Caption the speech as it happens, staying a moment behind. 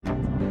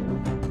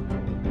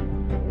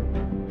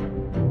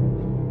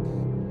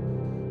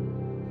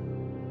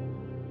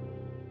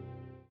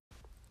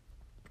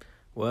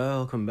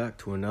Welcome back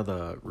to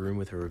another Room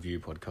with a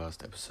Review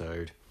podcast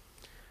episode.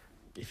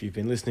 If you've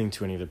been listening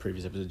to any of the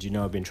previous episodes, you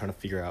know I've been trying to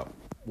figure out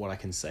what I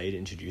can say to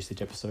introduce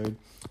each episode.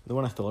 The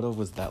one I thought of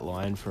was that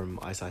line from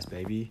Ice Ice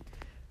Baby,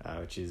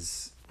 which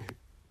is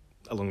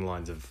along the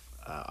lines of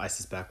Ice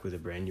is back with a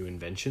brand new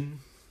invention.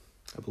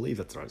 I believe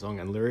that's the right song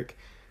and lyric.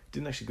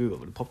 Didn't actually Google it,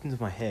 but it popped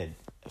into my head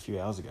a few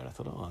hours ago and I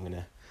thought, I'm going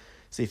to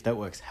see if that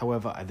works.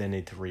 However, I then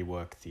need to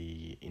rework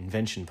the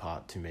invention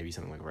part to maybe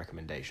something like a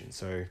recommendation.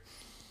 So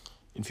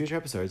in future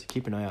episodes,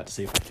 keep an eye out to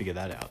see if I figure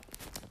that out.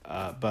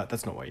 But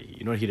that's not why you're here.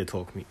 You're not here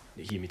to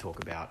hear me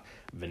talk about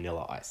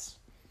Vanilla Ice.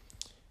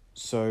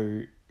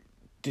 So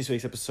this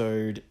week's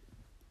episode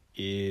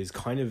is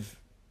it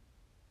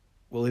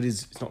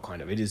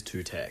is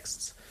two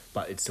texts,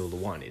 but it's still the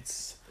one.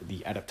 It's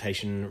the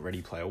adaptation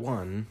Ready Player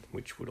One,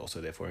 which would also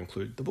therefore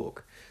include the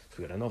book. So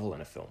we've got a novel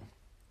and a film.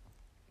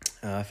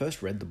 I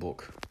first read the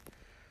book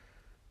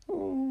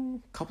a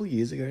couple of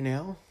years ago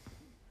now.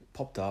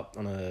 Popped up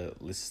on a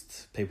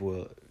list. People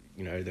were,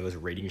 there was a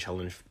reading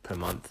challenge per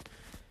month,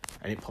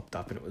 and it popped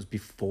up, and it was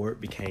before it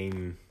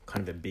became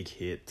kind of a big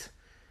hit,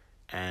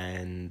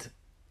 and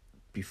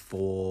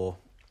before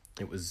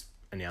it was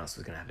announced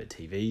it was going to have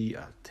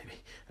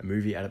a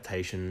movie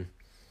adaptation,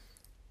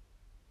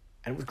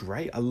 and it was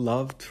great. I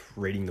loved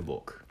reading the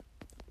book.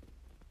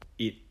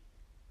 It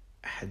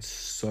was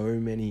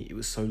so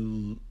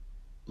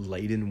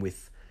laden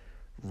with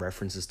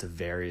references to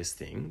various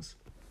things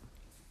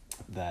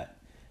that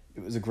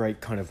it was a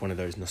great kind of one of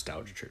those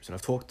nostalgia trips. And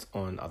I've talked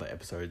on other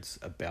episodes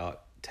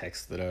about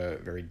texts that are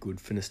very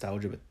good for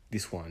nostalgia, but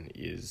this one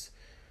is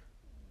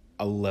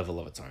a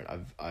level of its own.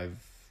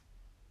 I've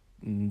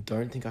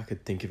don't think I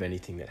could think of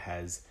anything that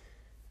has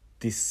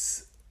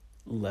this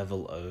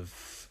level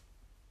of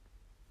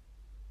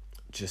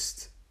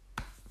just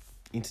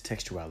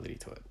intertextuality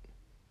to it,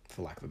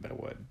 for lack of a better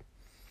word.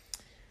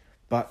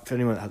 But for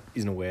anyone that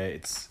isn't aware,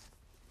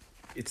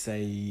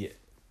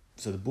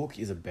 so the book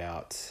is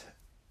about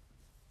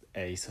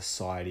a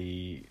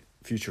society,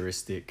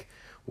 futuristic,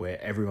 where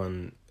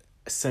everyone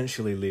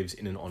essentially lives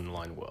in an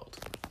online world.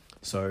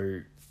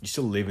 So you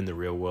still live in the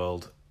real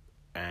world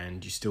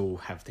and you still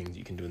have things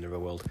you can do in the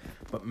real world,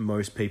 but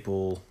most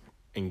people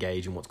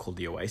engage in what's called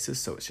the Oasis.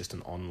 So it's just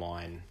an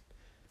online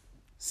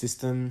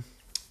system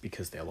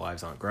because their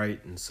lives aren't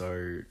great. And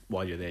so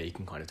while you're there, you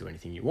can kind of do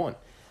anything you want.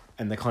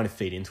 And they kind of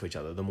feed into each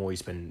other. The more you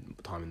spend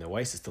time in the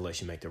Oasis, the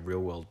less you make the real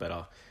world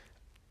better.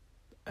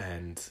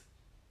 And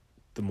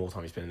the more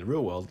time you spend in the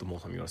real world, the more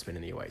time you want to spend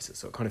in the Oasis.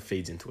 So it kind of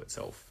feeds into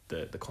itself,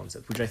 the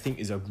concept, which I think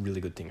is a really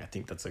good thing. I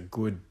think there's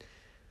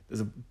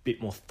a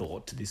bit more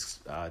thought to this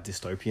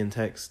dystopian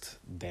text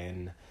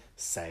than,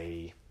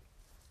 say,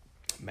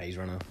 Maze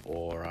Runner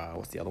or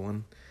what's the other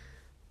one?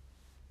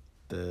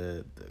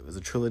 There was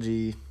a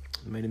trilogy,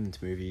 made them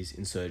into movies,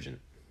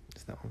 Insurgent.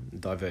 Is that one?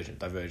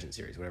 Divergent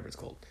series, whatever it's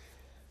called.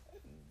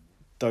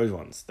 Those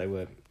ones, they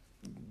were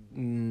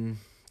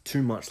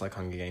too much like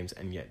Hunger Games,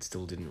 and yet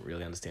still didn't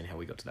really understand how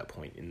we got to that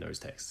point in those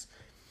texts.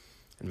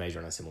 And Maze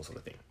Runner, similar sort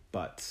of thing.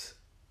 But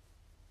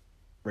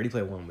Ready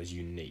Player One was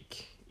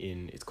unique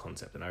in its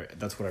concept, and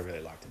that's what I really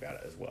liked about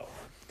it as well.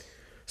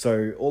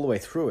 So all the way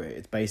through it,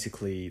 it's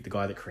basically the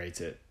guy that creates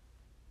it,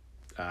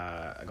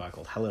 a guy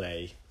called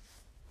Halliday.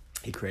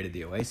 He created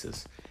the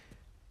Oasis.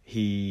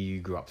 He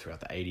grew up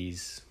throughout the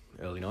 80s,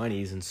 early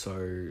 90s, and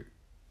so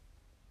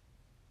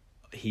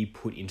he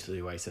put into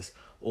the Oasis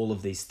all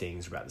of these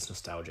things about this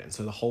nostalgia. And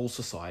so the whole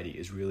society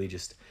is really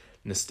just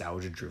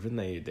nostalgia driven.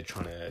 They're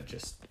trying to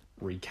just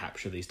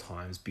recapture these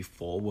times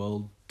before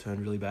world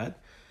turned really bad.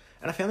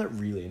 And I found that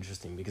really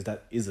interesting because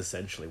that is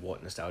essentially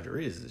what nostalgia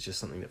is. It's just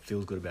something that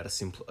feels good about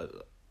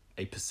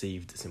a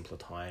perceived simpler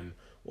time,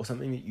 or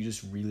something that you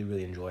just really,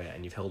 really enjoy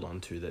and you've held on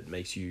to that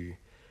makes you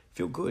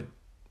feel good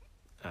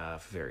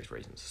for various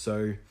reasons.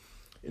 So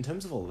in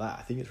terms of all that,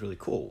 I think it's really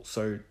cool.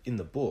 So in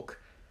the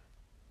book,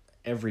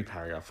 every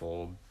paragraph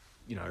or,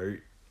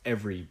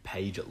 every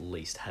page at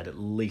least had at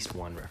least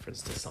one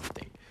reference to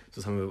something. So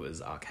some of it was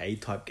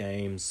arcade type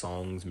games,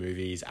 songs,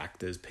 movies,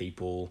 actors,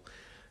 people,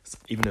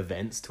 even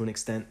events to an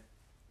extent.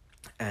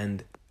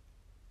 And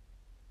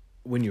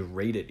when you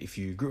read it, if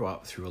you grew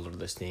up through a lot of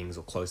those things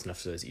or close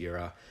enough to those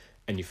era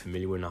and you're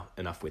familiar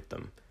enough with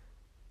them,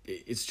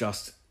 it's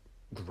just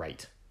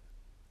great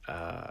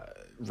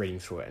reading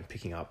through it and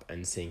picking up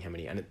and seeing how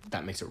many, and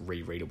that makes it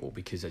rereadable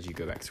because as you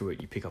go back through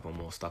it, you pick up on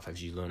more stuff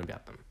as you learn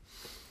about them.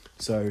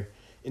 So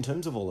in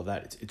terms of all of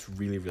that, it's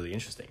really, really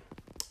interesting.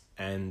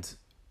 And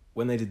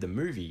when they did the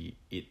movie,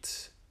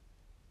 it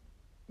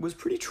was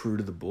pretty true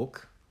to the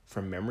book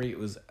from memory. It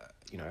was,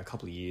 a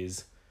couple of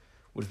years,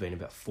 would have been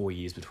about 4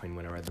 years between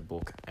when I read the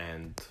book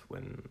and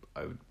when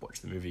I would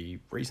watch the movie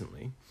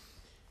recently.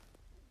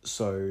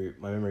 So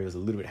my memory was a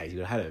little bit hazy,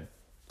 but I had a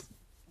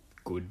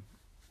good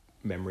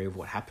memory of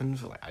what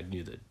happened. Like I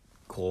knew the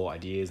core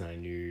ideas and I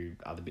knew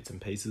other bits and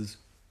pieces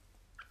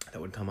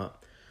that would come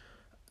up.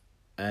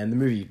 And the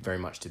movie very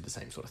much did the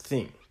same sort of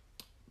thing.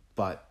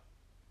 The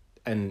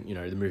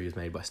movie was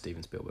made by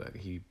Steven Spielberg.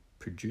 He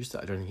produced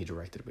it. I don't think he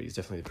directed it, but he's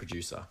definitely the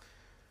producer.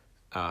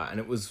 And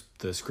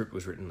the script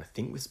was written, I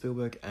think, with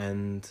Spielberg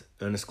and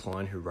Ernest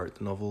Cline, who wrote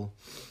the novel.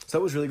 So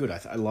that was really good.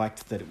 I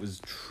liked that it was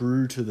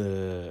true to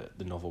the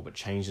novel, but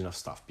changed enough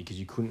stuff because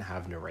you couldn't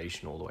have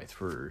narration all the way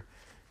through,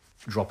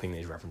 dropping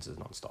these references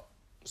nonstop.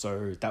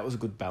 So that was a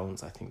good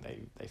balance, I think,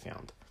 they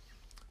found.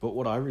 But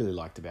what I really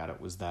liked about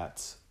it was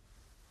that,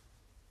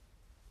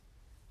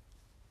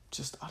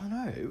 just, I don't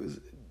know,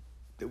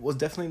 it was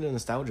definitely the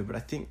nostalgia, but I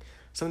think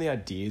some of the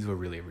ideas were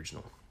really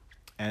original.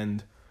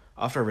 And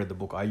after I read the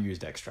book, I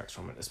used extracts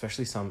from it,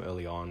 especially some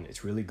early on.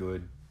 It's really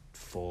good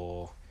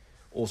for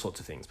all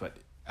sorts of things. But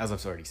as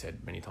I've already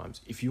said many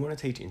times, if you want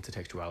to teach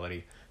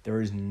intertextuality,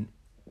 there is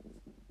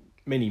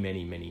many,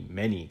 many, many,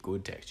 many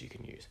good texts you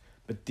can use.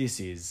 But this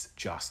is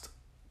just,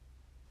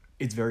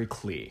 it's very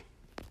clear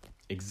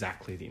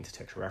exactly the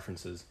intertextual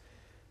references,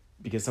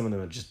 because some of them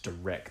are just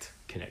direct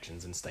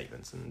connections and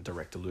statements and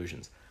direct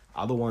allusions.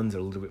 Other ones are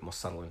a little bit more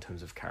subtle in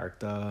terms of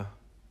character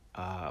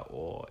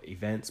or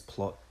events,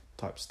 plot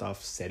type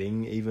stuff,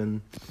 setting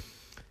even.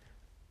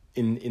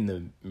 In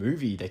the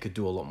movie, they could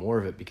do a lot more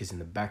of it because in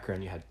the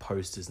background you had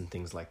posters and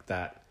things like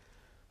that.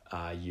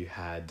 You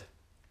had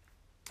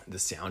the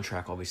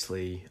soundtrack,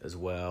 obviously, as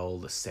well,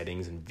 the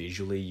settings, and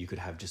visually you could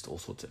have just all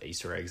sorts of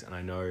Easter eggs. And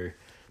I know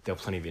there were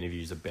plenty of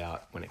interviews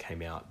about when it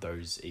came out,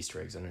 those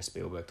Easter eggs. I know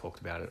Spielberg talked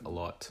about it a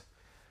lot.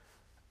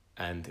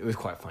 And it was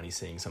quite funny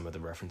seeing some of the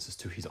references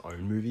to his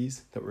own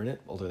movies that were in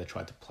it, although they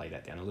tried to play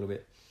that down a little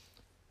bit.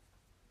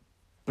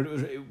 But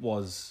it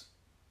was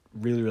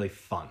really, really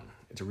fun.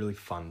 It's a really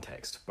fun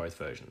text, both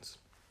versions.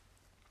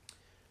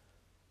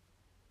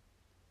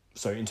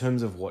 So in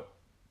terms of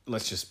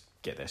let's just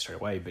get there straight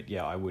away. But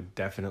yeah, I would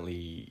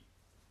definitely,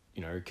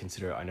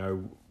 consider it. I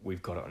know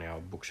we've got it on our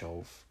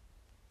bookshelf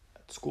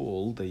at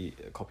school, a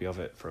copy of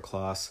it for a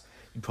class.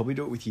 You'd probably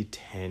do it with year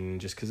 10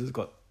 just because it's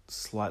got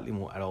slightly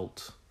more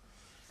adult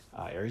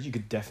areas. You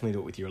could definitely do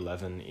it with year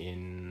 11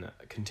 in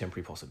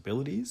contemporary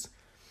possibilities.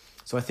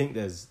 So I think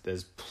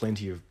there's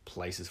plenty of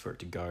places for it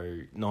to go.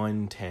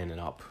 9, 10 and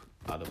up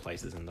are the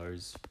places in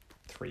those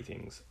three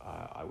things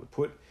I would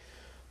put.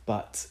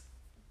 But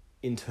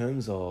in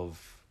terms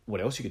of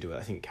what else you could do,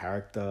 I think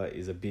character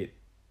is a bit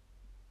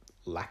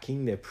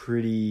lacking. They're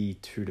pretty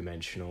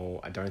two-dimensional.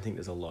 I don't think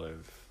there's a lot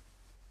of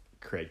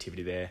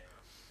creativity there.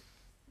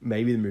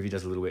 Maybe the movie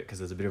does a little bit because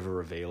there's a bit of a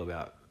reveal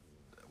about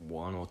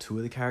one or two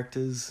of the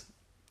characters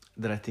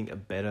that I think are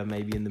better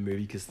maybe in the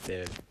movie because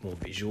they're more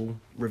visual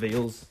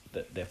reveals,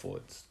 that therefore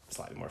it's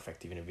slightly more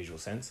effective in a visual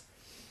sense.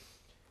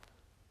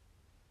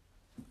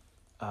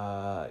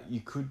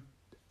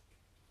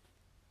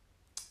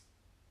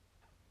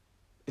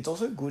 It's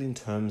also good in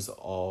terms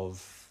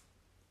of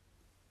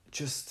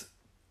just,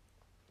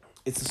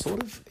 it's a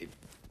sort of,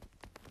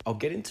 I'll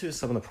get into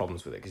some of the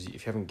problems with it because if you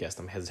haven't guessed,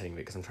 I'm hesitating a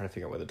bit because I'm trying to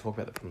figure out whether to talk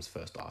about the problems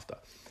first or after.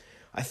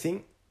 I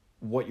think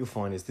what you'll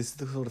find is this is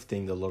the sort of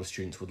thing that a lot of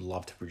students would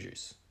love to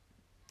produce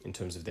in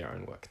terms of their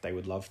own work. They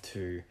would love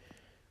to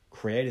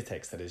create a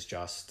text that is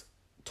just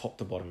top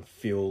to bottom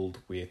filled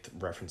with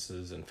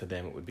references, and for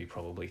them it would be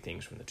probably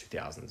things from the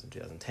 2000s and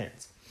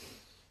 2010s,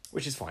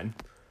 which is fine.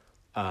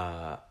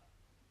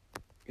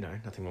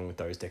 Nothing wrong with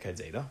those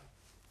decades either.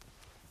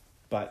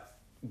 But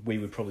we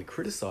would probably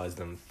criticize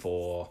them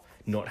for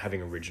not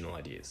having original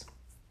ideas.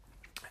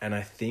 And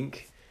I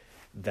think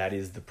that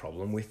is the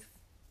problem with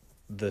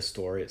the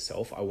story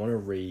itself. I want to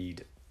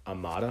read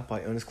Armada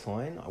by Ernest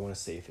Cline. I want to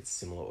see if it's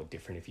similar or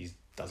different, if he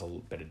does a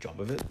better job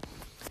of it.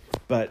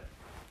 But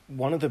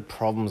one of the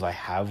problems I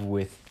have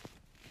with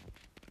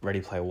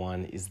Ready Player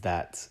One is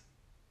that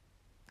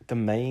the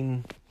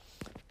main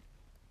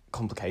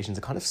complications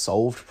are kind of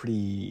solved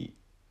pretty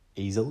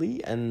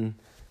easily, and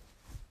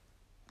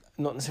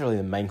not necessarily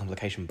the main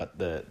complication, but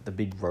the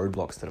big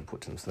roadblocks that are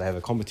put to them. So they have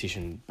a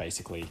competition,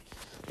 basically.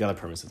 The other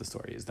premise of the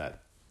story is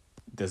that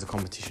there's a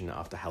competition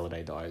after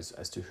Halliday dies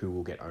as to who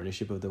will get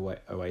ownership of the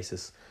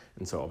Oasis.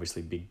 And so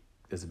obviously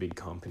there's a big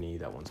company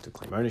that wants to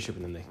claim ownership,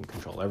 and then they can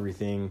control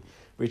everything,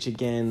 which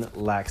again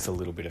lacks a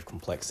little bit of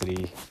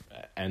complexity.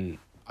 And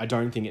I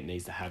don't think it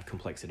needs to have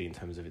complexity in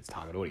terms of its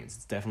target audience.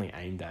 It's definitely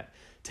aimed at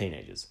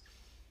teenagers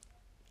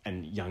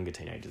and younger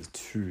teenagers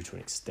to an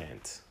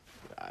extent.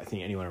 I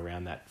think anyone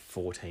around that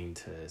 14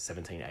 to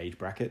 17 age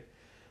bracket.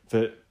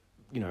 For,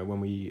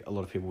 when a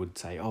lot of people would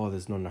say, oh,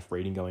 there's not enough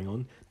reading going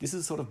on. This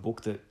is the sort of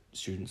book that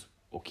students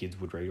or kids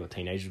would read, or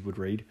teenagers would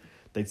read.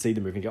 They'd see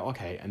the movie and go,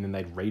 okay, and then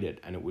they'd read it,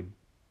 and it would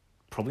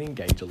probably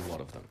engage a lot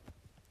of them.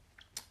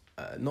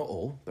 Not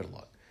all, but a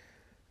lot.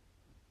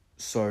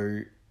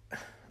 So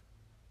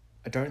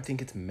I don't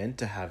think it's meant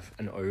to have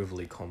an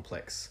overly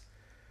complex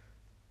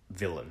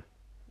villain,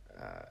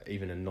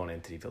 even a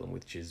non-entity villain,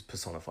 which is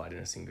personified in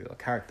a singular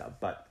character.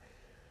 But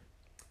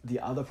the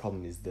other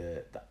problem is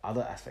the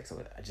other aspects of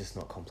it are just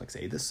not complex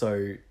either.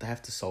 So they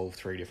have to solve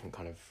 3 different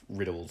kind of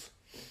riddles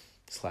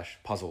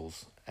 /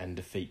 puzzles and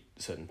defeat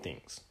certain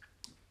things.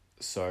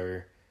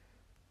 So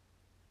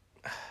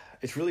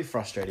it's really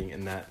frustrating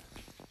in that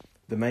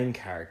the main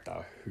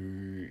character,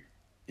 who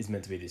is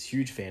meant to be this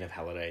huge fan of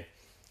Halliday,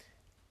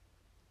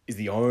 is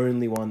the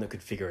only one that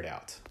could figure it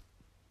out.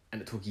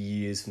 and it took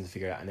years for him to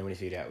figure it out, and then when he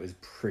figured it out, it was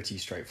pretty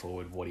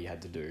straightforward what he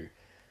had to do,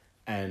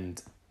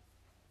 and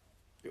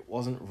it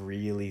wasn't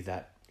really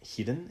that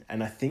hidden.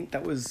 And I think I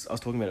was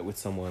talking about it with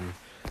someone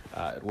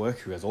at work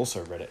who has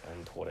also read it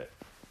and taught it,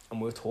 and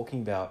we were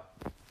talking about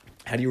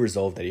how do you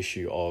resolve that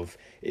issue of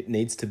it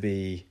needs to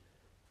be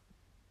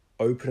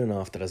open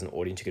enough that as an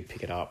audience you could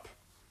pick it up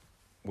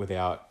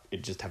without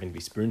it just having to be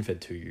spoon-fed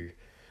to you,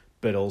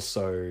 but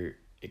also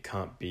it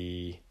can't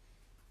be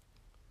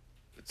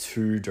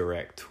too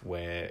direct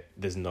where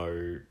there's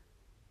no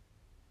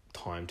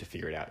time to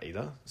figure it out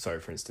either. So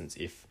for instance,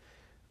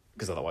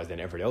 because otherwise then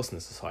everyone else in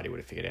the society would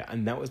have figured it out.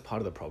 And that was part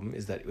of the problem,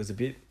 is that it was a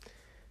bit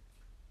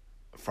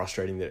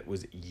frustrating that it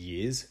was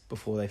years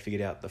before they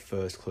figured out the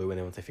first clue, and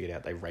then once they figured it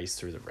out, they raced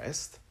through the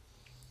rest.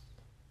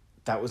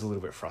 That was a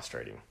little bit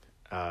frustrating.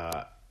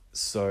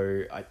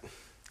 So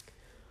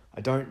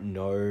I don't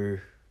know,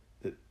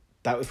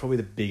 that was probably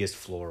the biggest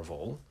flaw of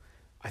all.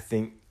 I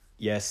think,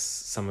 yes,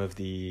 some of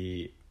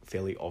the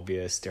fairly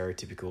obvious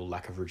stereotypical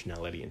lack of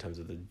originality in terms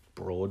of the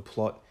broad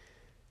plot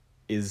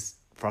is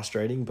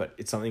frustrating, but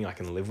it's something I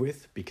can live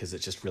with because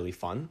it's just really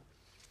fun.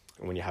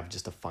 And when you have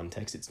just a fun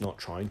text, it's not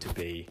trying to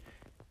be,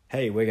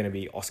 hey, we're going to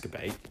be Oscar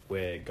bait,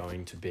 we're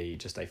going to be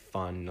just a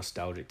fun,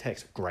 nostalgic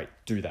text. Great,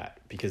 do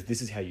that, because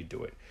this is how you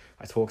do it.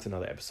 I talked in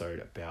another episode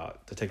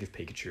about Detective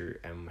Pikachu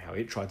and how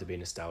it tried to be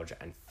nostalgia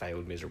and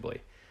failed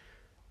miserably.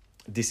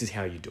 This is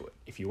how you do it.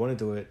 If you want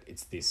to do it,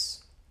 it's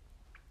this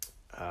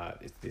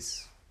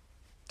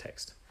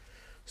text.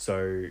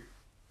 So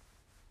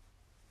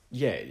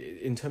yeah,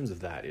 in terms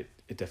of that, it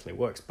definitely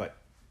works, but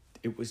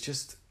it was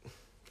just,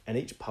 and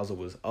each puzzle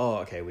was, oh,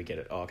 okay, we get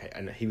it. Oh, okay.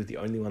 And he was the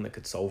only one that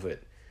could solve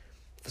it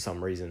for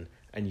some reason,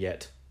 and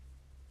yet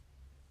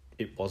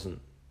it wasn't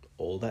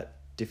all that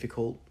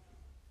difficult.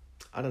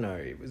 I don't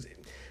know.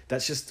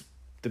 That's just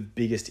the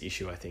biggest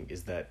issue, I think,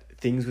 is that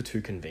things were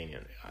too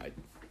convenient.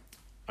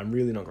 I'm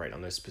really not great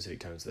on those specific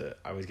terms. That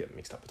I always get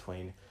mixed up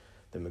between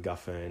the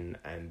MacGuffin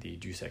and the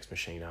Deus Ex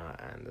Machina,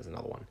 and there's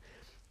another one.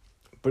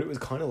 But it was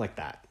kind of like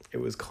that. It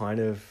was kind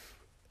of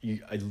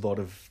a lot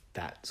of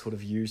that sort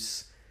of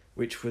use,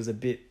 which was a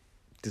bit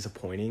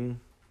disappointing.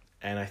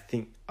 And I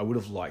think I would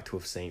have liked to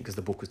have seen, because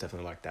the book was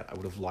definitely like that, I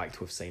would have liked to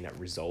have seen that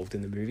resolved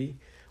in the movie,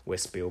 where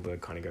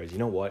Spielberg kind of goes, you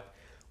know what,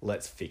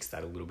 let's fix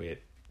that a little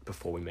bit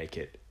before we make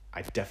it.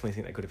 I definitely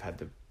think they could have had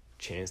the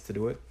chance to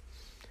do it.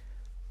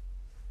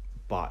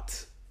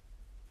 But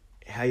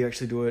how you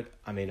actually do it,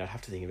 I mean, I'd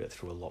have to think of it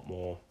through a lot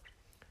more.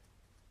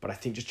 But I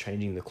think just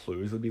changing the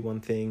clues would be one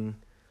thing.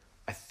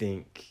 I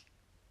think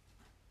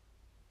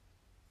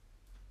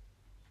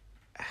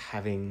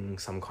having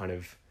some kind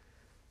of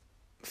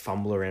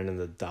fumble around in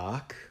the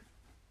dark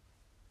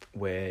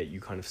where you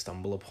kind of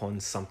stumble upon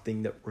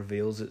something that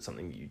reveals it,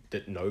 something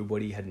that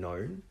nobody had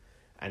known,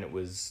 and it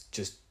was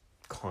just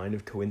kind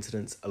of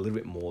coincidence a little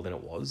bit more than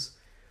it was,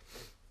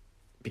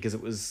 because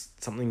it was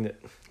something that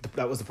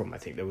was the problem. I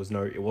think it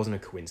wasn't a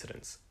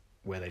coincidence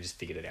where they just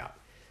figured it out.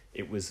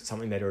 It was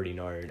something they'd already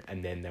known,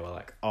 and then they were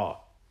like, oh,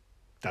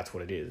 that's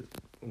what it is.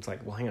 It's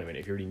like, well, hang on a minute,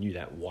 if you already knew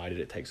that, why did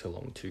it take so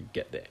long to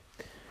get there?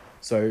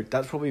 So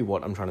that's probably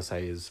what I'm trying to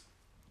say, is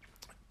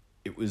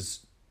it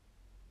was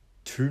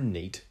too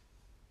neat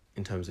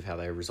in terms of how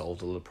they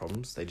resolved all the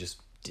problems. They just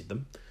did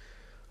them.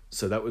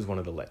 So that was one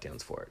of the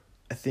letdowns for it.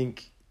 I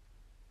think,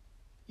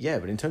 yeah,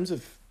 but in terms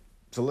of,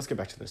 so let's get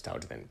back to the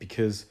nostalgia then,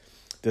 because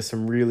there's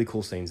some really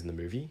cool scenes in the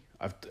movie.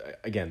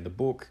 Again, the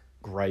book,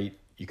 great.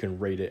 You can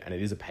read it, and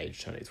it is a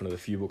page turner. It's one of the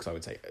few books I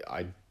would say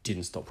I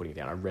didn't stop putting it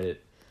down. I read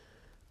it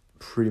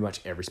pretty much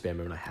every spare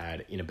moment I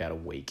had in about a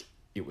week.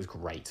 It was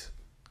great.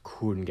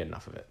 Couldn't get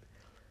enough of it.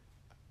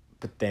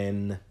 But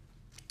then,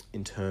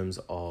 in terms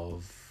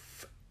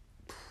of,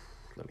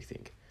 let me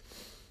think.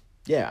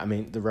 Yeah, I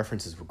mean, the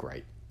references were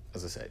great,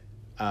 as I said.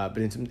 But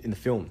in the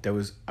film, there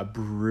was a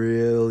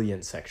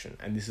brilliant section,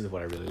 and this is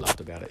what I really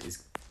loved about it,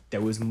 is there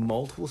was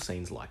multiple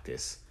scenes like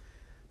this.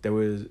 There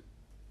was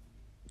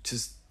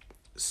just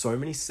so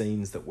many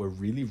scenes that were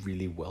really,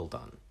 really well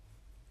done.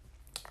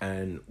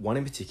 And one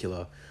in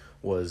particular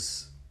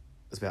was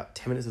about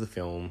 10 minutes of the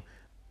film,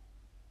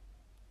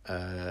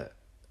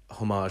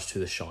 homage to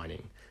The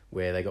Shining,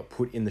 where they got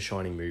put in the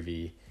Shining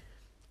movie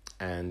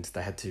and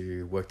they had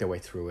to work their way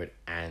through it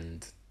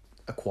and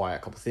acquire a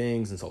couple of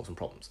things and solve some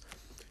problems.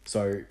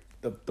 So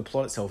the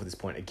plot itself at this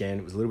point, again,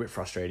 it was a little bit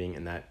frustrating,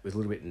 and that was a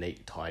little bit neat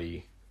and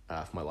tidy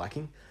for my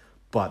liking.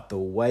 But the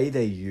way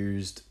they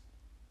used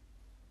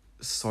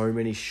so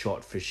many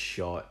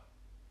shot-for-shot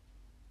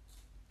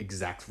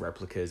exact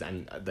replicas,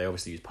 and they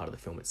obviously used part of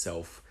the film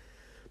itself,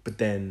 but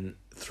then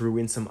threw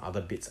in some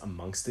other bits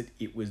amongst it,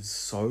 it was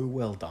so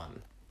well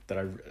done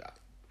that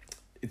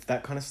it's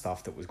that kind of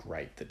stuff that was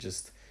great, that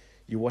just,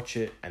 you watch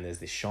it and there's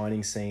this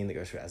Shining scene that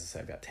goes through, as I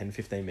say, about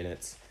 10-15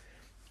 minutes,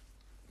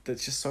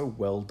 that's just so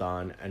well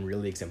done and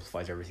really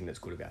exemplifies everything that's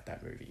good about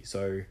that movie.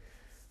 So,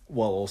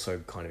 while also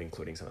kind of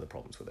including some of the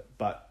problems with it.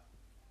 But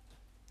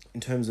in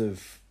terms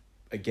of,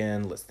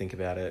 again, let's think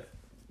about it.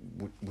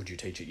 Would you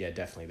teach it? Yeah,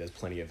 definitely. There's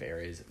plenty of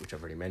areas which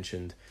I've already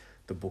mentioned.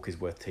 The book is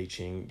worth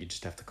teaching. You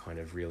just have to kind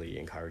of really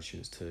encourage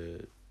students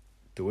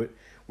do it.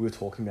 We were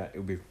talking about it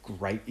would be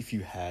great if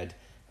you had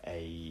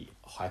a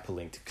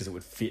hyperlinked, because it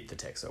would fit the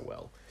text so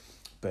well,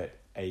 but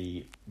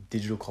a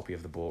digital copy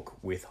of the book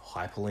with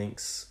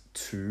hyperlinks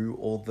to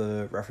all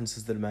the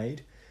references that are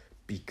made,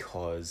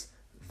 because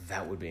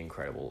that would be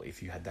incredible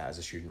if you had that as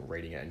a student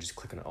reading it and just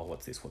click on it, oh,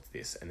 what's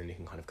this, and then you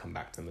can kind of come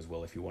back to them as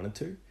well if you wanted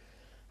to.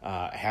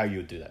 How you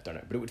would do that, don't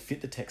know, but it would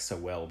fit the text so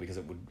well because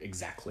it would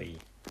exactly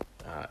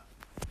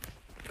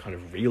kind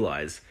of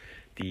realize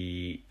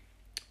the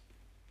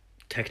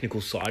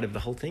technical side of the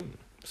whole thing.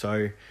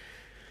 So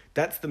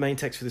that's the main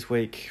text for this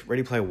week.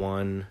 Ready Player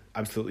One,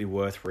 absolutely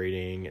worth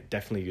reading,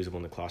 definitely usable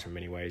in the classroom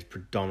in many ways,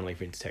 predominantly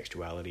for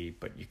intertextuality,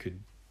 but you could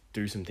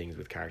do some things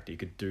with character, you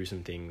could do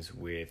some things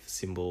with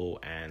symbol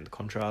and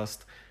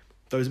contrast.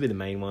 Those would be the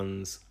main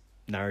ones.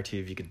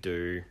 Narrative you could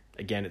do.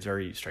 Again, it's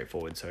very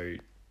straightforward, so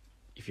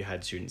if you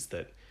had students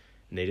that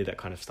needed that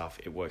kind of stuff,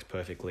 it works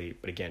perfectly.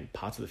 But again,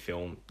 parts of the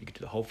film, you could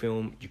do the whole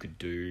film, you could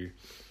do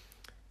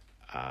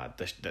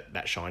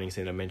that shining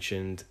scene I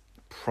mentioned.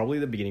 Probably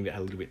the beginning bit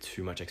had a little bit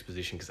too much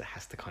exposition because it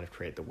has to kind of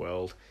create the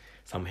world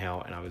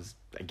somehow, and I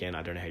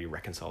don't know how you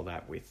reconcile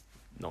that with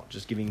not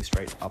just giving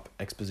straight up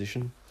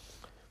exposition.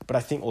 But I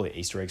think all the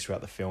Easter eggs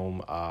throughout the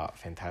film are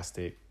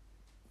fantastic.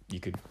 You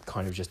could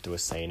kind of just do a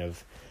scene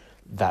of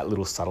that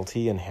little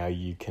subtlety and how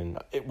you can...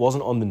 It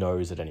wasn't on the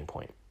nose at any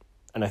point.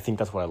 And I think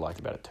that's what I liked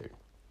about it too.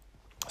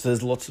 So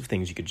there's lots of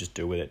things you could just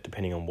do with it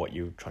depending on what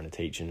you're trying to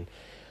teach and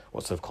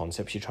what sort of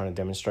concepts you're trying to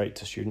demonstrate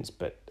to students.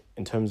 But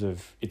in terms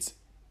of... It's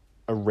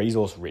a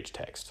resource-rich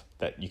text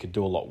that you could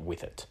do a lot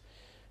with it.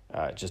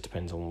 It just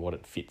depends on what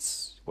it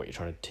fits, what you're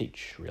trying to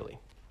teach, really.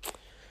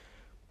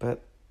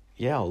 But...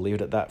 yeah, I'll leave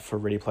it at that for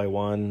Ready Player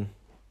One.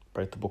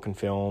 Both the book and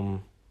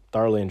film,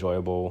 thoroughly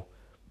enjoyable.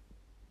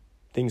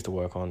 Things to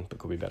work on, but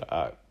could be better.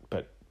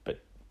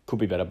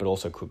 But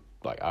also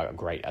are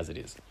great as it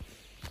is.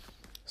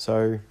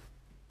 So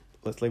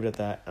let's leave it at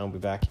that, and I'll be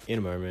back in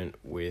a moment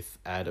with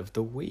Ad of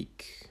the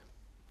Week.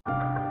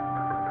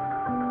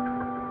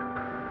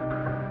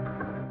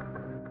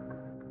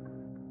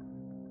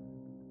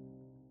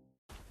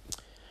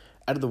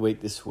 Ad of the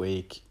Week this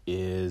week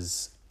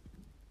is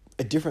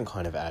a different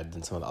kind of ad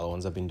than some of the other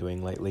ones I've been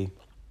doing lately,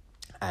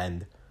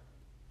 and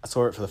I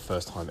saw it for the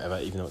first time ever,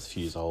 even though it's a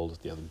few years old,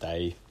 the other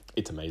day.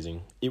 It's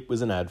amazing. It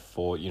was an ad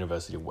for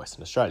University of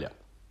Western Australia,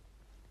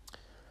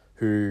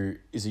 who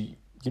is a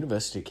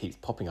university that keeps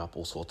popping up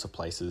all sorts of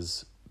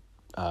places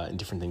and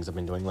different things I've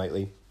been doing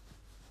lately.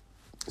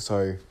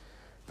 So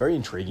very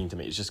intriguing to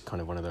me. It's just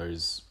kind of one of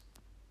those,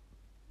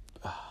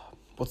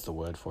 what's the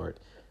word for it?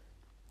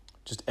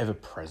 Just ever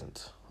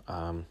present.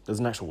 There's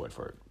an actual word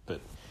for it,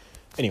 but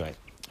anyway,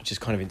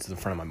 just kind of into the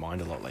front of my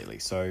mind a lot lately.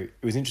 So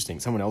it was interesting.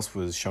 Someone else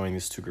was showing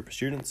this to a group of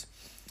students,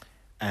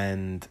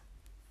 and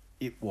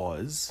it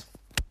was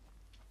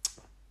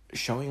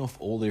showing off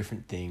all the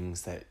different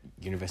things that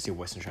University of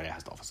Western Australia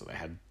has to offer. So they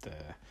had the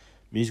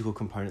musical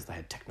components, they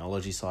had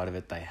technology side of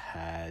it, they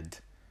had,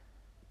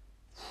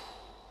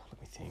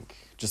 let me think,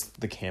 just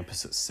the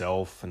campus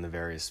itself and the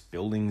various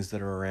buildings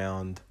that are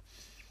around.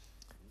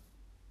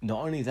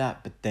 Not only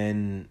that, but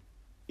then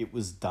it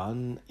was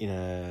done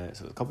a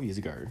couple of years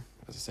ago,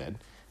 as I said,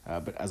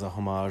 but as a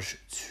homage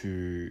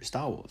to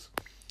Star Wars.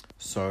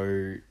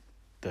 So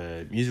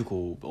the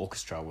musical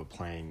orchestra were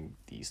playing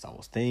the Star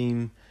Wars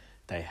theme.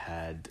 They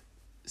had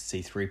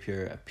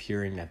C-3PO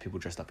appearing. They had people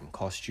dressed up in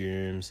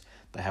costumes.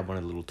 They had one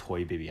of the little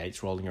toy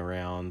BB-8s rolling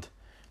around.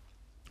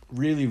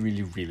 Really,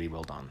 really, really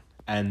well done.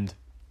 And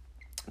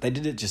they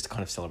did it just to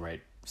kind of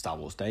celebrate Star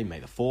Wars Day, May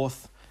the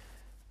 4th,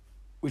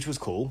 which was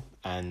cool.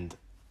 And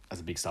as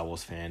a big Star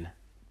Wars fan,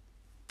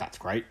 that's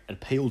great. It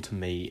appealed to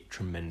me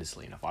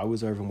tremendously. And if I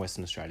was over in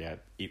Western Australia,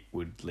 it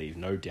would leave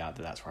no doubt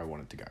that that's where I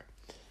wanted to go.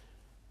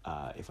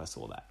 If I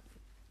saw that.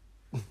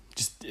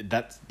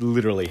 That's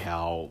literally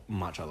how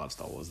much I love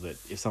Star Wars, that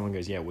if someone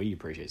goes, yeah, we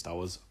appreciate Star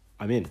Wars,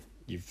 I'm in.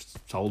 You've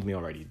sold me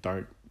already.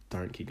 Don't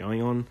keep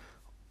going on.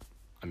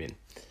 I'm in.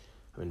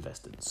 I'm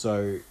invested.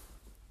 So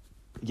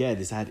yeah,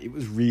 this ad, it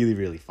was really,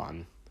 really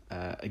fun.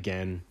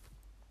 Again,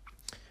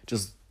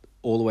 just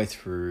all the way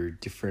through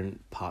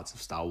different parts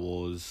of Star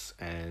Wars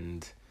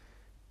and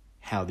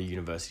how the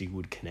university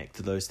would connect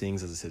to those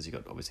things. As I said, you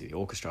got obviously the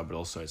orchestra, but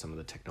also some of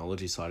the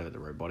technology side of it, the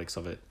robotics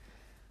of it,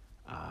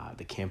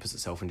 the campus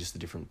itself and just the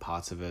different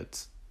parts of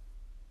it.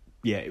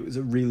 Yeah, it was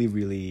a really,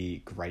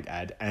 really great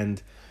ad.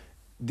 And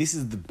this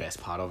is the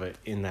best part of it,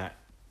 in that,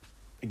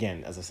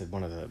 again, as I said,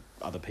 one of the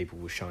other people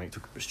was showing it to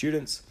a group of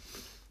students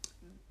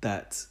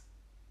that,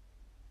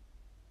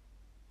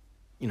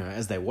 you know,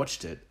 as they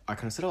watched it, I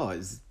kind of said,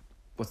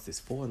 what's this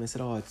for? And they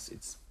said,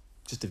 it's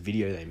just a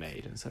video they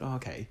made. And I said,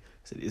 okay.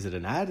 I said, is it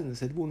an ad? And they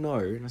said, well, no.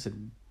 And I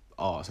said,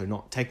 so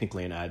not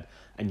technically an ad,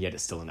 and yet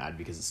it's still an ad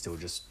because it's still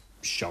just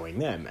showing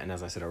them. And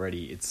as I said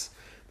already, it's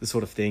the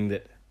sort of thing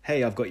that,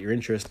 hey, I've got your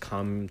interest,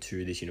 come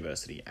to this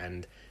university.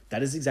 And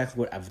that is exactly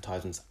what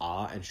advertisements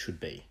are and should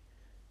be.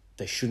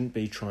 They shouldn't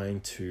be trying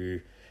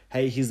to,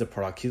 hey, here's the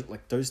product. Here's,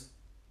 like, those,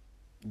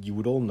 you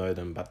would all know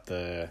them, but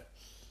the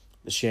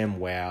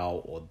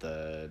ShamWow or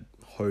the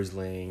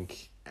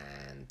HoseLink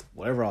and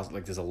whatever else.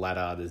 Like there's a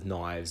ladder, there's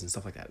knives and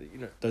stuff like that. You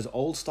know, those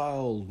old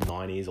style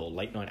 90s or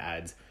late night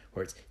ads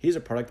where it's, here's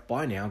a product,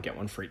 buy now, get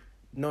one free.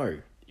 No,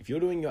 if you're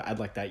doing your ad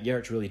like that, yeah,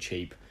 it's really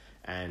cheap,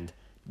 and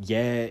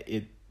yeah,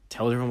 it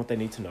tells everyone what they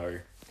need to know.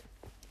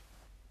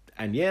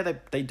 And yeah,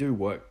 they do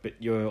work, but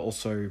you're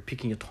also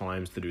picking your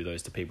times to do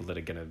those to people that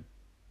are going to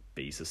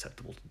be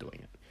susceptible to doing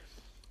it.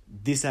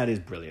 This ad is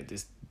brilliant.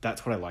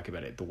 That's what I like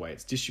about it. The way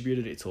it's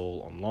distributed, it's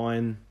all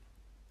online.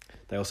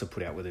 They also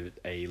put out with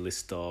a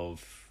list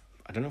of,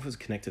 I don't know if it was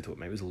connected to it,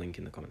 maybe there's a link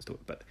in the comments to it,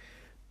 but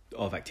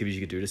of activities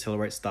you could do to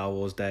celebrate Star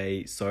Wars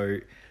Day. So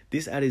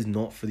this ad is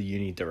not for the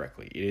uni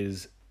directly. It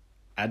is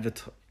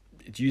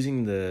it's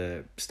using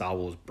the Star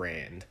Wars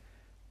brand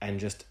and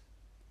just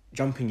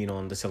jumping in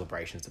on the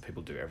celebrations that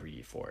people do every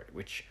year for it,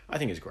 which I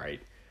think is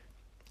great.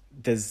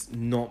 There's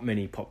not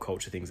many pop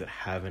culture things that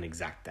have an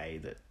exact day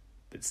that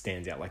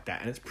stands out like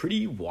that, and it's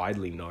pretty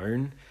widely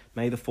known,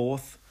 May the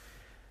 4th.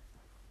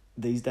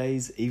 These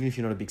days, even if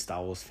you're not a big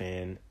Star Wars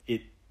fan,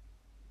 it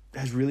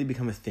has really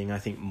become a thing, I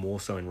think, more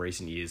so in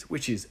recent years,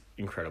 which is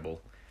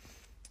incredible.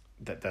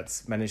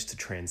 That's managed to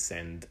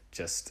transcend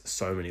just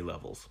so many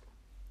levels.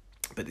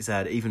 But this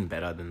ad, even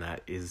better than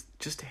that, is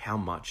just how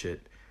much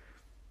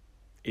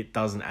it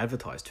doesn't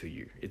advertise to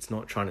you. It's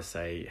not trying to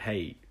say,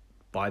 hey,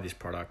 buy this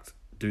product,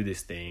 do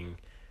this thing,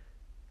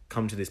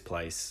 come to this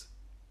place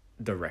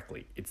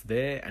directly. It's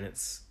there, and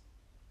it's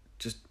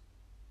just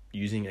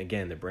using,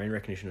 again, the brand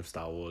recognition of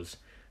Star Wars,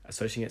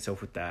 associating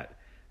itself with that,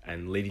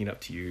 and leading it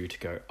up to you to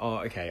go, oh,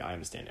 okay, I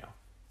understand now.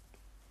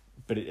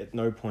 But at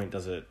no point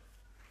does it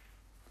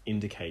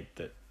indicate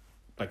that,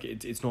 like,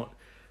 it's not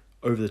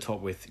over the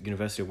top with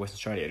University of Western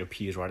Australia. It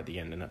appears right at the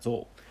end, and that's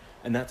all.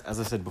 And that's, as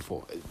I said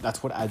before,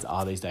 that's what ads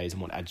are these days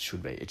and what ads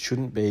should be.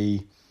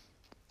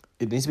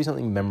 It needs to be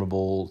something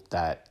memorable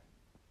that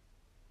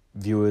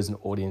viewers and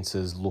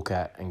audiences look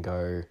at and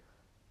go,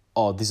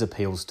 oh, this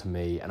appeals to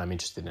me and I'm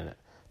interested in it.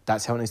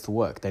 That's how it needs to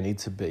work. They need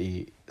to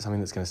be something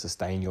that's going to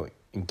sustain your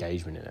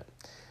engagement in it.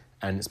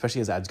 And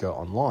especially as ads go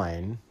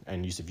online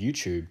and use of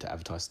YouTube to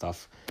advertise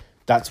stuff,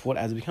 that's what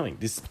ads are becoming.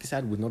 This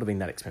ad would not have been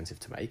that expensive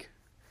to make,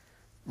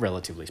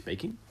 relatively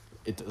speaking.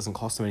 It doesn't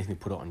cost them anything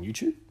to put it on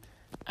YouTube.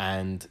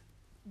 And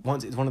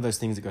once it's one of those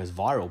things that goes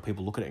viral,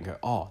 people look at it and go,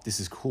 oh, this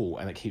is cool.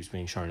 And it keeps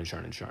being shown and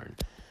shown and shown.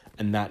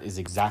 And that is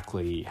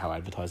exactly how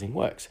advertising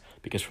works.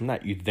 Because from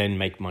that, you then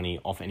make money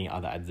off any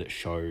other ads that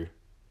show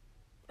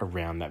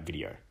around that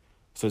video.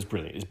 So it's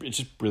brilliant. It's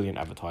just brilliant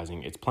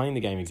advertising. It's playing the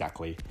game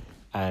exactly.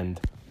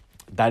 And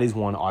that is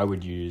one I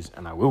would use,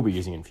 and I will be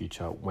using in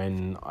future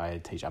when I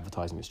teach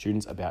advertising to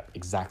students about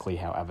exactly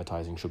how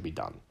advertising should be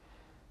done.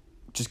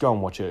 Just go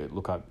and watch it.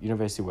 Look up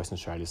University of Western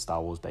Australia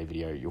Star Wars Day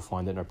video. You'll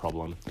find it, no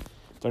problem.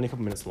 It's only a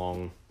couple minutes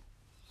long.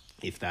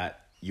 If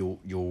that,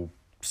 you'll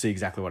see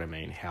exactly what I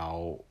mean,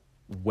 how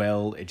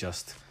well it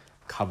just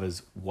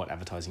covers what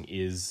advertising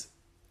is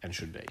and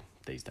should be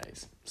these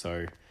days.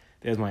 So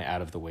there's my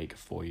ad of the week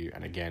for you.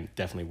 And again,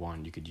 definitely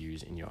one you could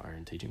use in your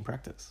own teaching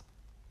practice.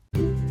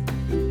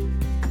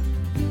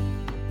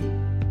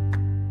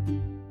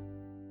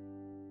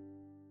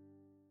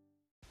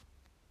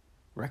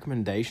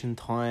 Recommendation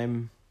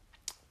time.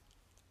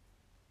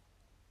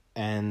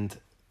 And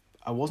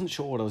I wasn't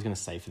sure what I was going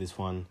to say for this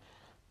one,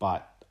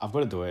 but I've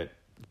got to do it.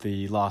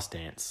 The Last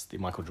Dance, the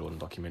Michael Jordan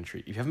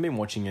documentary. If you haven't been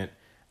watching it,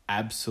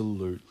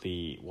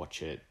 absolutely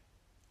watch it.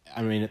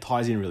 I mean, it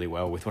ties in really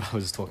well with what I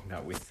was talking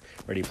about with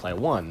Ready Player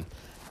One.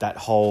 That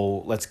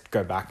whole, let's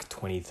go back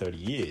 20, 30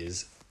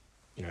 years,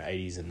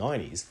 80s and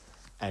 90s,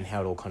 and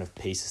how it all kind of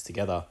pieces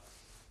together.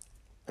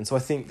 And so I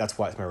think that's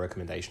why it's my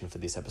recommendation for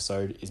this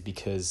episode, is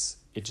because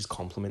it just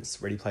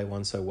complements Ready Player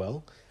One so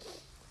well.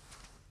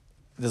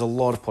 There's a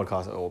lot of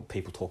podcasts or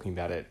people talking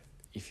about it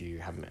if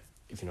you're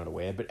not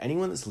aware, but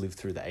anyone that's lived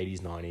through the 80s,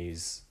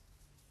 90s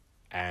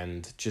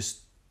and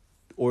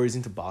or is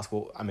into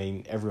basketball, I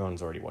mean,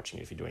 everyone's already watching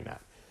it if you're doing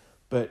that.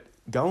 But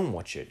go and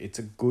watch it. It's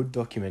a good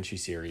documentary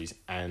series,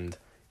 and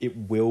it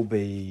will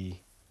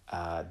be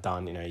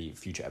done in a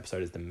future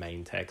episode as the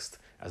main text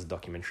as a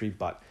documentary,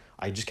 but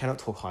I just cannot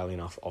talk highly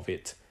enough of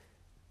it.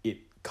 It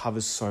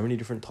covers so many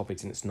different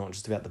topics, and it's not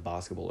just about the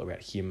basketball,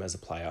 about him as a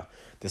player.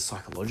 There's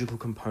psychological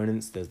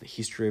components, there's the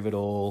history of it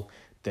all,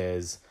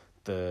 there's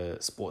the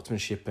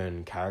sportsmanship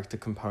and character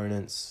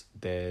components,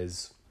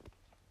 there's,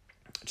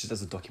 just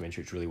as a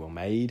documentary, it's really well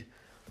made.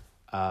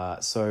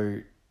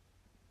 So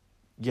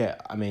yeah,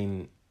 I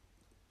mean,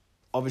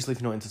 obviously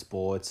if you're not into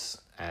sports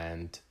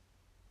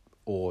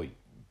or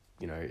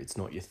it's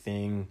not your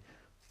thing,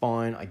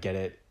 fine, I get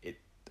it.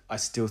 I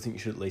still think you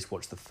should at least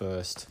watch the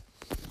first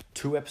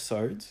 2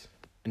 episodes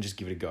and just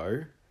give it a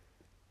go,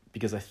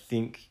 because I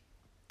think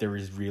there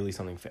is really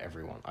something for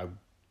everyone.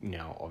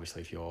 Now,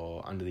 obviously, if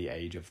you're under the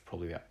age of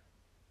probably about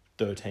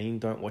 13,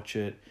 don't watch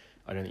it.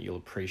 I don't think you'll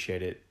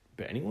appreciate it.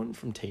 But anyone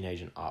from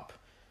teenage and up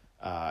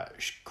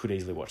could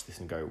easily watch this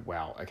and go,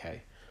 wow,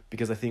 okay.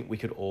 Because I think we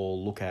could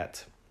all look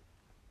at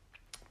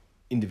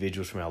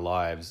individuals from our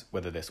lives,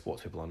 whether they're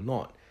sports people or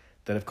not,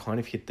 that have kind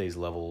of hit these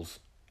levels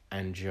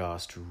and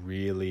just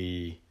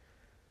really,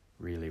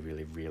 really,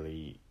 really,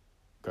 really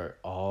go,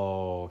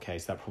 oh, okay,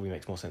 so that probably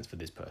makes more sense for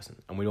this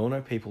person. And we all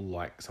know people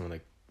like some of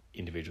the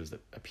individuals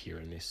that appear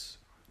in this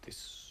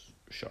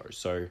show.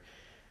 So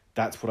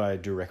that's what I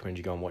do recommend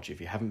you go and watch.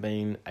 If you haven't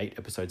been, 8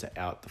 episodes are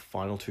out. The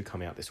final 2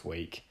 come out this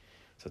week.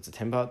 So it's a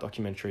 10-part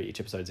documentary. Each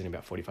episode's in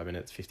about 45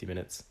 minutes, 50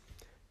 minutes.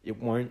 It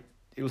will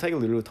take a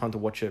little bit of time to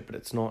watch it, but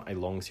it's not a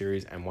long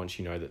series. And once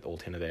you know that all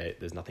 10 are there,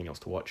 there's nothing else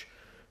to watch.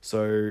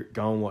 So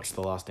go and watch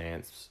The Last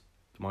Dance,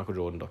 the Michael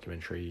Jordan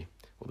documentary,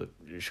 or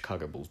the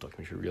Chicago Bulls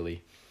documentary,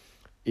 really.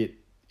 It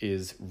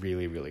is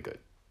really, really good.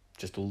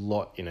 Just a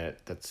lot in it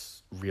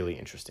that's really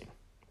interesting.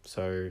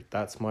 So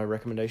that's my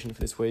recommendation for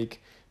this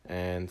week.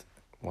 And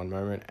one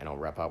moment, and I'll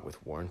wrap up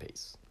with War and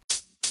Peace.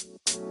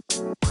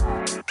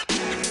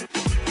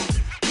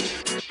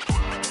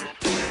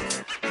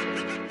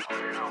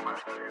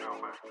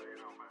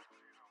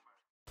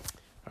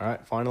 All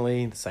right,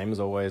 finally, the same as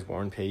always,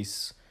 War and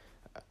Peace.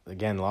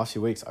 Again, the last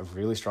few weeks, I've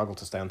really struggled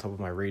to stay on top of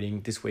my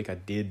reading. This week I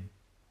did,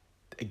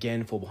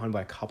 again, fall behind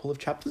by a couple of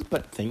chapters,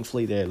 but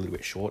thankfully they're a little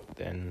bit short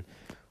than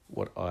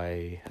what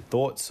I had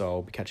thought, so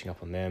I'll be catching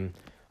up on them.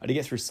 I did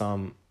get through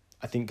some,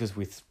 I think because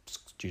with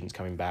students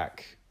coming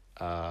back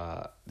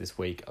this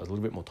week, I was a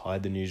little bit more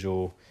tired than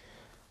usual.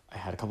 I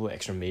had a couple of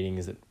extra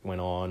meetings that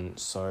went on,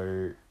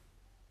 so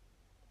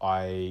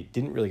I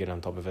didn't really get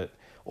on top of it.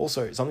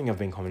 Also, something I've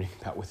been commenting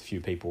about with a few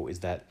people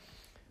is that,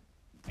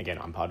 again,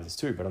 I'm part of this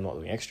too, but I'm not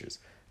doing extras.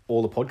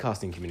 All the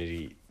podcasting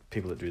community,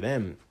 people that do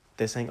them,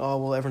 they're saying, oh,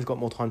 well, everyone's got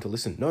more time to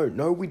listen.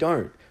 No, we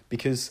don't.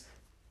 Because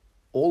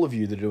all of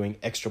you that are doing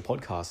extra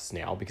podcasts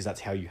now, because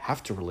that's how you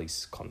have to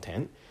release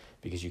content,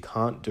 because you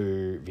can't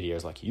do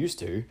videos like you used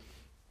to,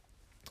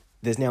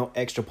 there's now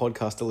extra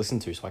podcasts to listen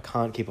to, so I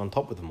can't keep on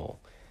top with them all.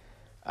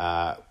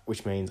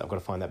 Which means I've got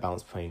to find that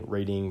balance between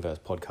reading versus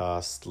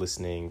podcast,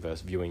 listening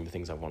versus viewing the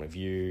things I want to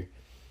view.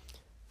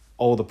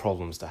 All the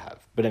problems to have.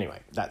 But anyway,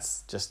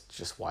 that's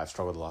just why I've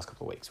struggled the last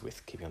couple of weeks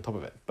with keeping on top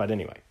of it. But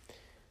anyway,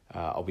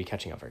 I'll be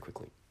catching up very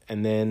quickly.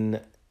 And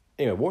then,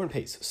 anyway, War and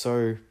Peace.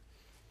 So,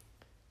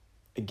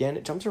 again,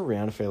 it jumps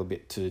around a fair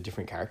bit to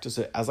different characters.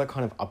 So as I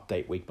kind of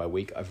update week by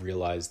week, I've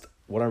realised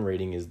what I'm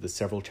reading is the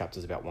several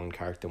chapters about one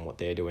character and what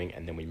they're doing,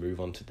 and then we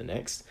move on to the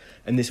next.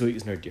 And this week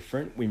is no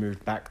different. We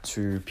moved back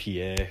to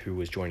Pierre, who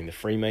was joining the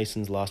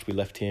Freemasons last we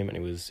left him, and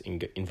he was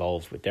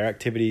involved with their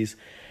activities.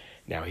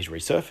 Now he's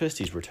resurfaced,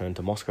 he's returned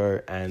to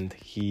Moscow, and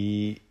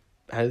he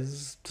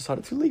has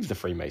decided to leave the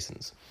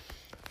Freemasons.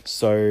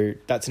 So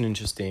that's an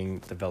interesting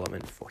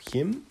development for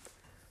him.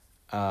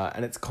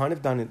 And it's kind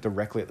of done it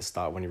directly at the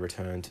start when he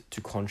returned, to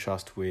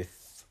contrast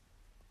with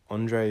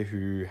Andre,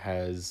 who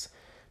has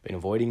been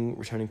avoiding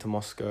returning to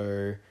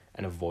Moscow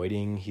and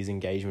avoiding his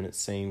engagement, it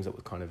seems, that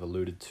was kind of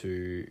alluded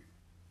to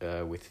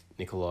with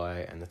Nikolai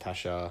and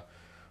Natasha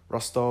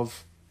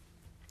Rostov.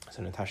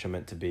 So Natasha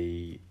meant to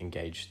be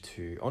engaged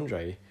to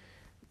Andre,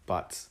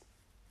 but,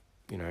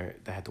 you know,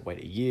 they had to wait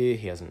a year.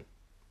 He hasn't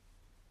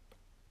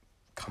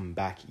come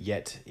back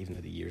yet, even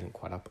though the year isn't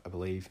quite up, I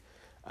believe.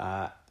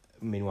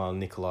 Meanwhile,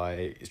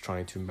 Nikolai is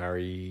trying to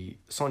marry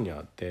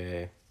Sonia,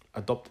 their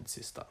adopted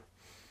sister.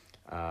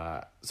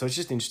 So it's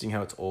just interesting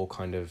how it's all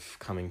kind of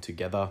coming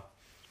together.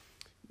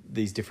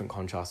 These different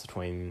contrasts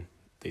between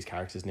these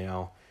characters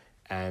now.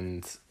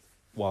 And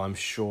while I'm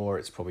sure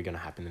it's probably going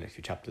to happen in the next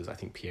few chapters, I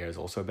think Pierre is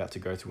also about to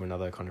go through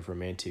another kind of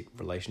romantic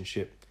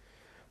relationship.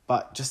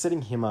 But just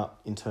setting him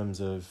up in terms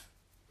of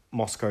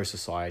Moscow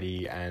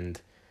society and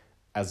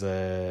as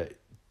a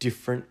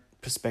different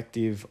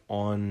perspective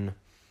on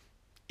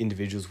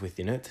individuals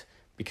within it,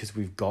 because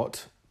we've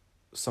got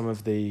some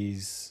of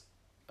these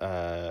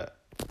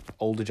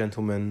older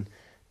gentlemen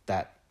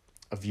that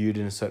are viewed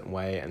in a certain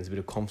way, and there's a bit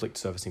of conflict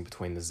surfacing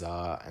between the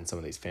Tsar and some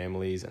of these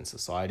families and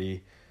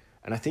society.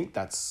 And I think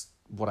that's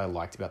what I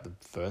liked about the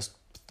first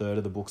third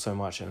of the book so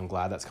much, and I'm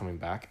glad that's coming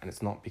back. And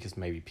it's not because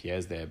maybe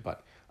Pierre's there,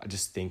 but I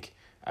just think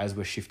as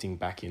we're shifting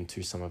back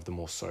into some of the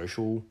more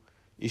social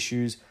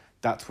issues,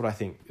 that's what I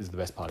think is the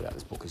best part about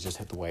this book, is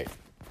just the way it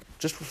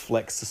just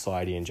reflects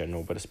society in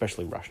general, but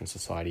especially Russian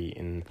society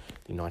in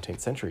the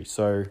 19th century.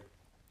 So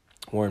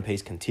War and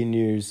Peace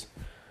continues.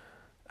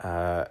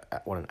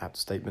 What an apt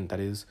statement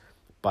that is.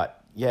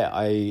 But yeah,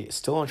 I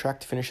still on track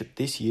to finish it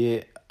this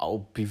year.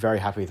 I'll be very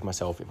happy with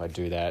myself if I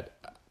do that.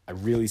 I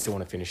really still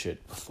want to finish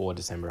it before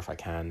December if I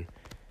can.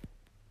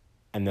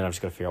 And then I've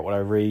just got to figure out what I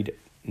read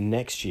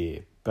next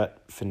year.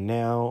 But for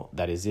now,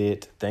 that is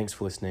it. Thanks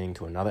for listening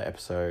to another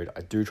episode.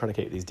 I do try to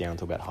keep these down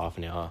to about half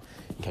an hour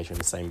in case you're in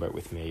the same boat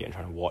with me and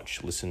trying to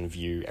watch, listen,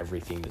 view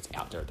everything that's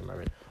out there at the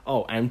moment.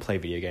 Oh, and play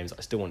video games. I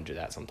still want to do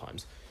that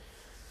sometimes.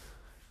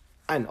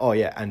 And,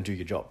 and do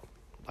your job.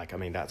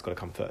 That's got to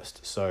come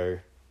first. So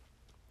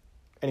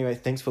anyway,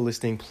 thanks for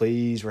listening.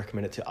 Please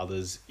recommend it to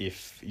others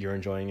if you're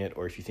enjoying it,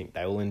 or if you think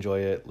they will enjoy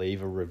it.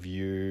 Leave a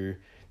review.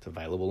 It's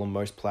available on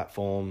most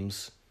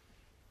platforms.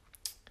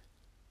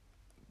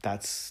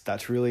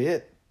 That's really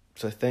it.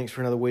 So thanks for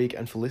another week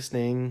and for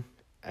listening,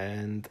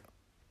 and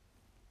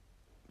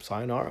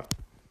sayonara.